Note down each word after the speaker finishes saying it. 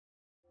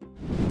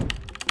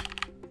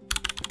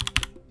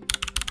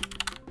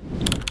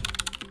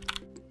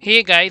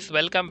Hey guys,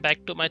 welcome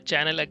back to my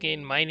channel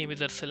again. My name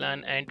is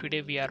Arsalan and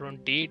today we are on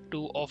day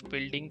 2 of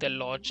building the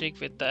logic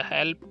with the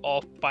help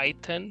of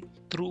Python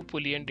through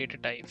Boolean data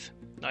types.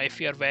 Now if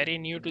you are very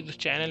new to this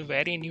channel,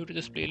 very new to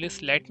this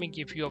playlist, let me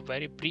give you a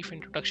very brief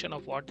introduction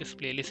of what this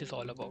playlist is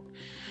all about.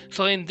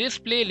 So in this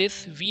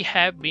playlist, we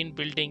have been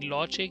building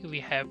logic, we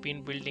have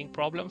been building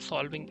problem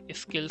solving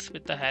skills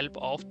with the help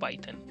of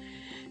Python.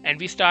 And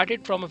we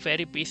started from a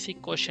very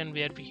basic question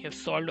where we have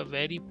solved a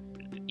very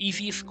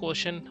easiest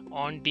question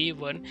on day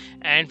 1,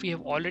 and we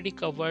have already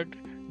covered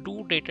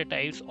two data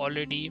types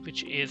already,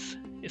 which is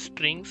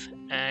strings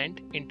and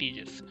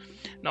integers.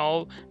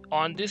 Now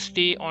on this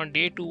day, on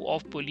day 2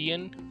 of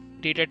Boolean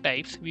data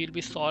types, we will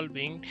be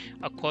solving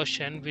a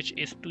question which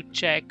is to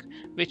check,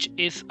 which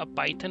is a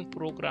Python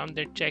program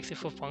that checks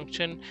if a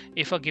function,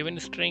 if a given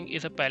string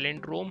is a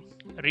palindrome,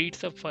 reads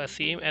the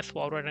same as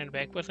forward and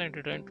backwards and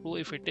return true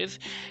if it is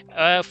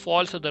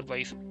false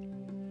otherwise.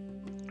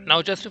 Now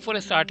just before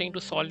starting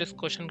to solve this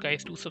question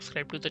guys, do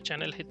subscribe to the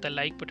channel, hit the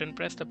like button,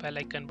 press the bell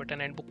icon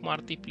button and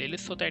bookmark the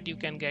playlist so that you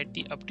can get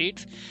the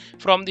updates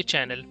from the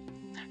channel.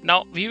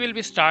 Now we will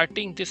be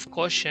starting this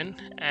question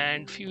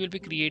and we will be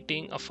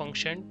creating a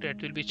function that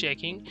will be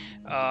checking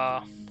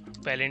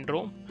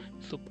palindrome.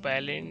 So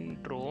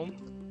palindrome,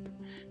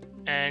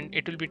 and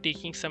it will be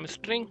taking some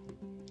string.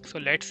 So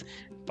let's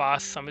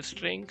pass some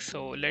string.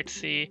 So let's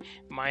say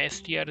my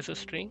str is a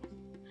string,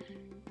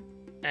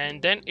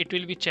 and then it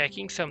will be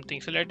checking something.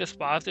 So let us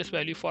pass this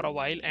value for a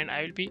while and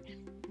I will be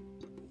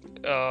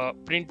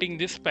printing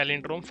this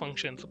palindrome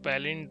function. So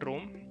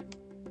palindrome,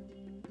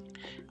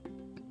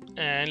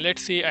 and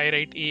let's say I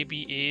write a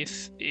b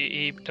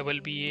a double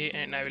b a,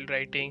 and I will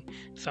writing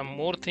some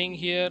more thing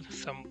here,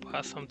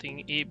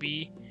 something a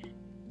b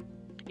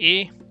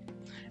a.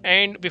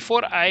 And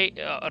before I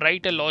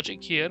write a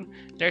logic here,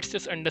 let's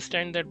just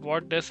understand that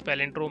what does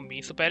palindrome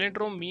mean. So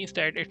palindrome means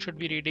that it should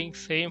be reading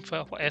same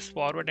as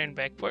forward and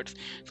backwards.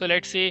 So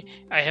let's say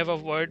I have a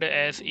word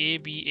as a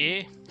b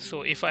a.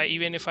 So if I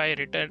even if I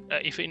return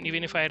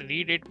even if I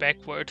read it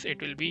backwards, it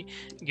will be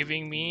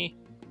giving me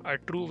a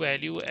true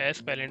value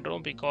as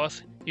palindrome,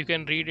 because you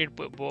can read it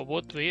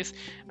both ways,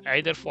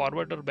 either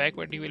forward or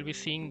backward. You will be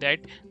seeing that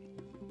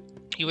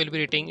you will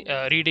be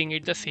reading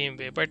it the same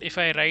way. But if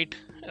I write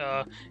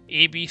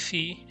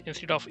ABC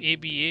instead of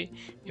ABA,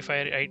 if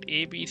I write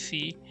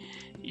ABC,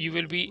 you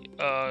will be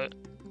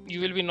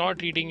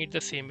not reading it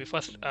the same way.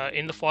 First,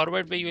 in the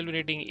forward way, you will be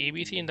reading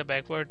ABC. In the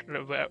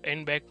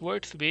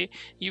backwards way,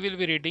 you will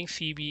be reading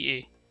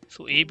CBA.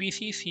 So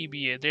ABC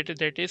CBA,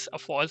 that is a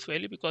false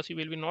value, because you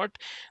will be not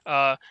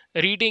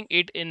reading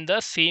it in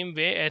the same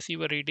way as you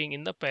were reading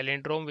in the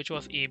palindrome, which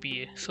was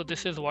ABA. So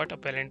this is what a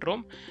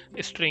palindrome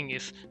string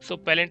is. So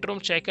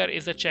palindrome checker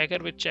is a checker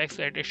which checks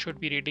that it should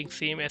be reading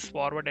same as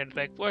forward and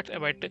backwards.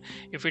 But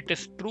if it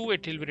is true,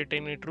 it will be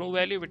returning true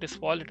value. If it is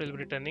false, it will be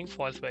returning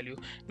false value.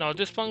 Now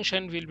this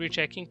function will be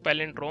checking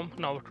palindrome.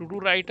 Now to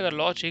write the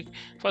logic,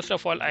 first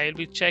of all I will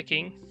be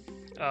checking.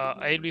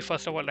 I will be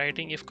first of all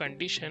writing if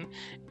condition,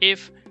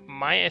 if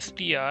my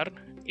str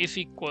is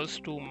equals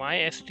to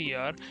my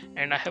str,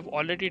 and I have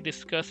already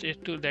discussed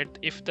it to that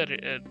if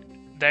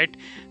that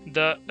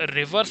the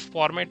reverse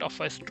format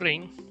of a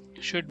string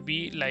should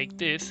be like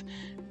this.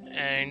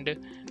 And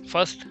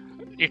first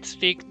it's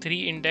take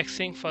 3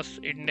 indexing. First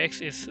index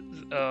is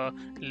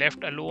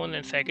left alone,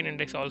 and second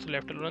index also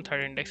left alone,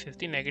 third index is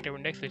the negative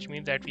index, which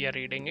means that we are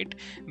reading it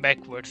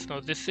backwards.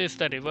 Now this is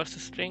the reverse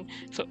string.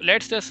 So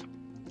let's just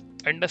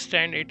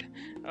understand it.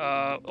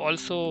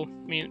 Also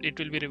mean it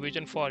will be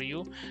revision for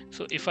you.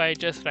 So if I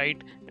just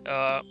write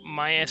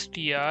my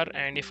str,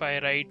 and if I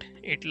write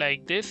it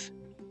like this,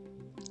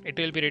 it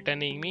will be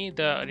returning me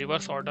the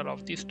reverse order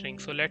of the string.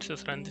 So let's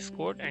just run this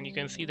code, and you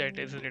can see that it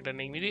is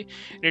returning me the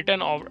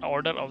return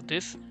order of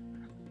this,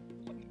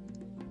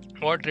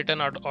 what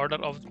return order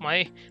of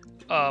my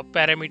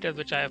parameters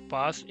which I have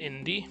passed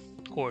in the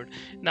code.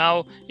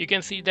 Now you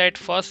can see that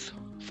first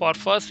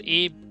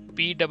a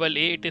b double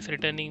a, it is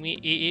returning me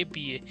a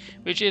b a,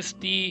 which is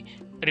the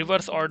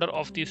reverse order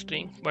of the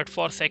string. But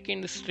for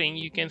second string,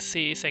 you can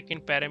say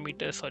second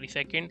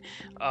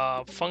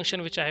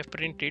function which I have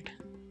printed,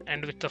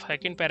 and with the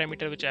second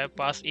parameter which I have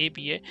passed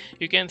ABA,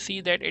 you can see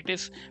that it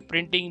is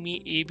printing me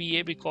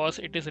ABA because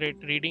it is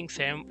reading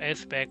same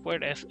as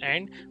backward as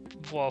and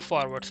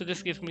forward. So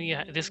this gives me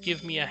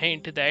a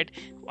hint that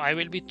I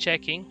will be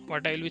checking.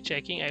 What I will be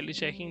checking? I will be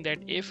checking that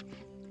if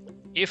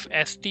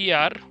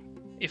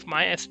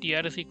my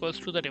str is equals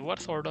to the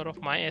reverse order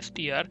of my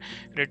str,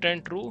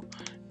 return true,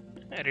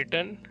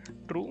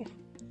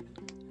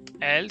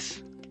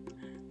 else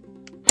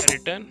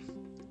return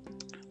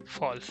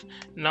false.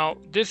 Now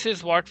this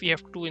is what we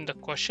have to do in the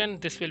question.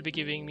 This will be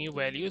giving me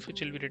values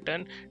which will be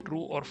written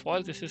true or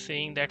false. This is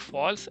saying that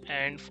false,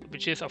 and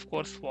which is of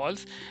course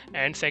false,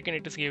 and second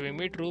it is giving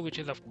me true, which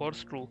is of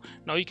course true.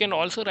 Now you can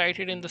also write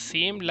it in the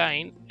same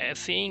line as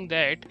saying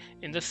that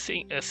in the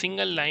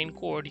single line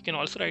code. You can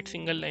also write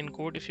single line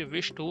code if you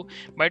wish to,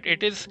 but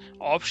it is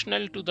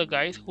optional to the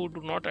guys who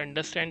do not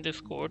understand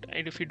this code.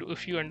 And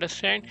if you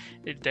understand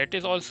it, that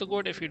is also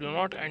good. If you do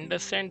not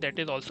understand, that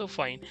is also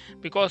fine,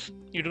 because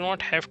you do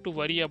not have to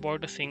worry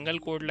about a single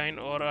code line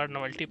or a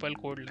multiple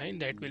code line.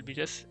 That will be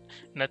just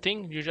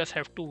nothing. You just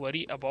have to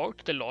worry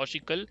about the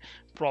logical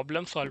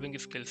problem solving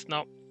skills.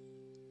 Now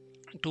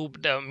to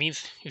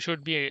means you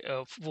should be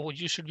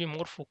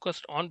more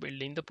focused on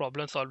building the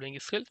problem solving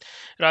skills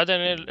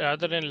rather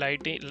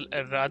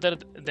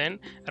than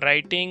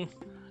writing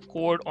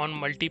code on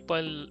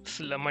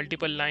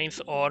multiple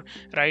lines or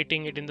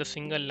writing it in the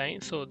single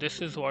line. So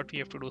this is what we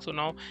have to do. So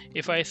now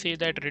if I say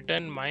that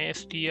return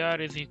mystr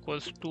is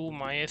equals to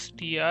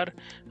mystr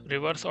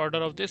reverse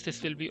order of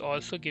this will be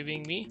also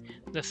giving me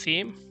the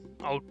same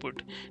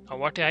output. Now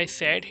what I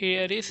said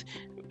here is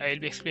I'll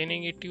be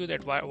explaining it to you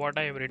that what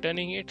I am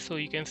returning it. So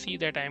you can see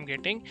that I am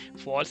getting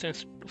false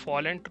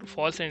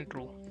and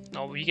true.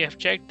 Now we have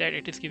checked that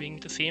it is giving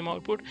the same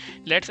output.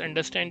 Let's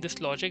understand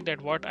this logic,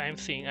 that what I am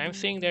saying. I am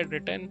saying that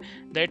return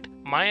that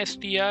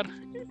mystr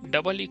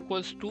double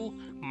equals to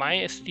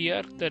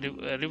mystr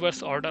the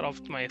reverse order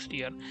of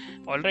mystr.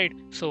 All right,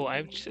 so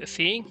I'm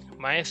saying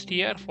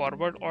mystr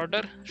forward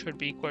order should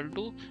be equal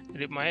to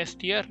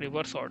mystr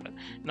reverse order.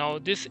 Now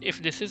this,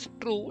 if this is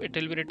true, it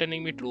will be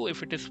returning me true.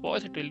 If it is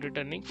false, it will be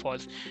returning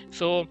false.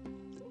 So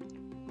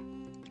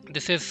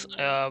this is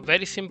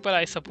very simple,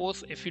 I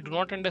suppose. If you do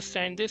not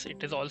understand this,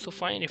 it is also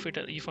fine. If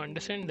you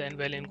understand, then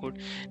well and good.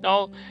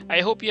 Now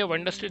I hope you have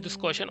understood this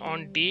question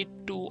on day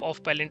 2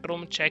 of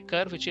palindrome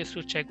checker, which is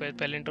to check with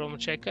palindrome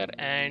checker,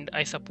 and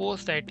I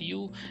suppose that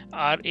you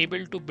are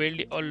able to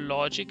build a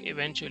logic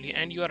eventually,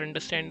 and you are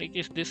understanding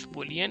is this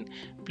boolean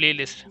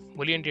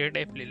data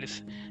type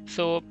playlist.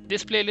 So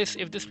this playlist,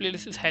 if this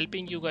playlist is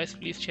helping you guys,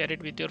 please share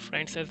it with your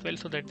friends as well,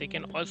 so that they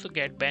can also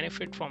get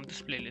benefit from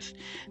this playlist.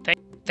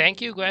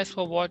 Thank you guys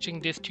for watching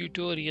this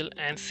tutorial,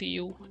 and see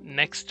you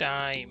next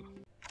time.